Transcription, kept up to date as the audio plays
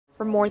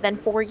For more than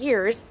 4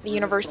 years, the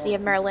University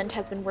of Maryland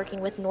has been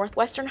working with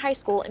Northwestern High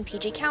School in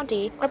PG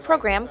County on a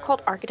program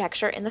called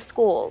Architecture in the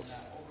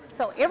Schools.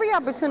 So every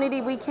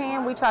opportunity we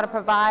can, we try to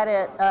provide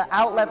an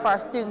outlet for our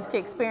students to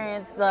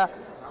experience the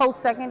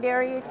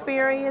post-secondary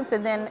experience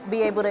and then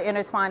be able to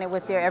intertwine it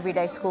with their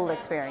everyday school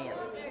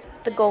experience.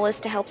 The goal is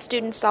to help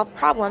students solve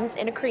problems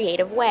in a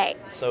creative way.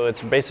 So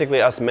it's basically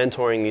us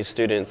mentoring these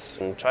students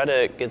and try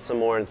to get some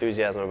more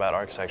enthusiasm about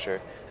architecture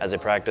as a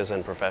practice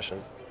and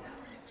profession.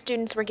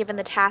 Students were given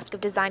the task of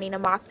designing a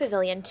mock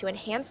pavilion to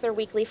enhance their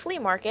weekly flea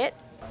market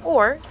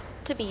or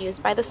to be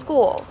used by the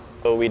school.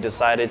 So we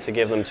decided to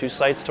give them 2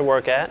 sites to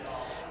work at,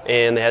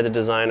 and they had to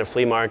design a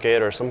flea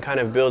market or some kind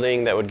of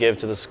building that would give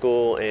to the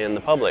school and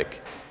the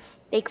public.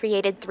 They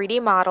created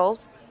 3D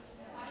models,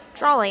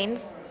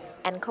 drawings,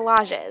 and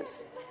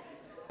collages.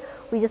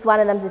 We just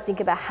wanted them to think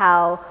about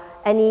how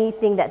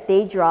anything that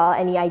they draw,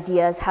 any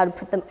ideas, how to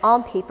put them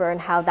on paper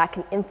and how that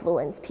can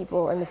influence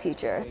people in the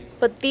future.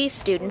 But these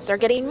students are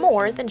getting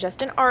more than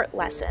just an art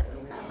lesson.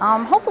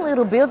 Hopefully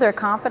it'll build their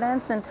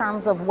confidence in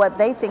terms of what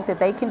they think that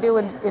they can do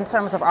in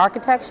terms of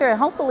architecture, and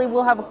hopefully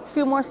we'll have a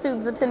few more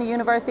students attend the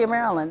University of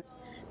Maryland.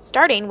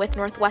 Starting with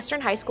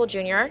Northwestern High School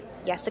junior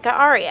Jessica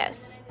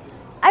Arias.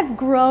 I've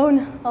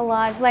grown a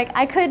lot.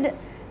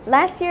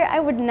 Last year I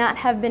would not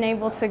have been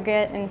able to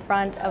get in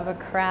front of a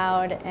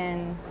crowd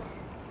and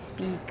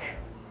speak.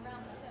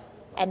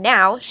 And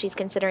now she's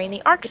considering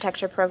the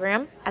architecture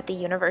program at the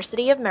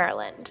University of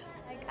Maryland.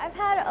 I've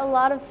had a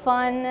lot of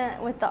fun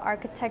with the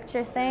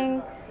architecture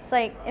thing.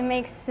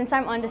 Since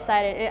I'm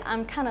undecided,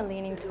 I'm kind of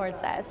leaning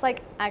towards that.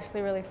 It's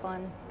actually really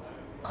fun.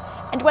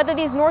 And whether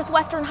these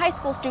Northwestern High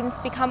School students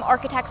become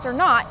architects or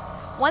not,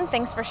 one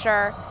thing's for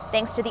sure,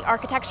 thanks to the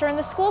Architecture in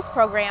the Schools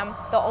program,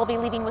 they'll all be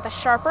leaving with a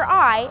sharper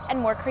eye and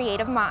more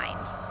creative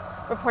mind.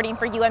 Reporting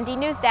for UMD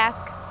News Desk,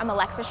 I'm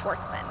Alexa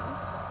Schwartzman.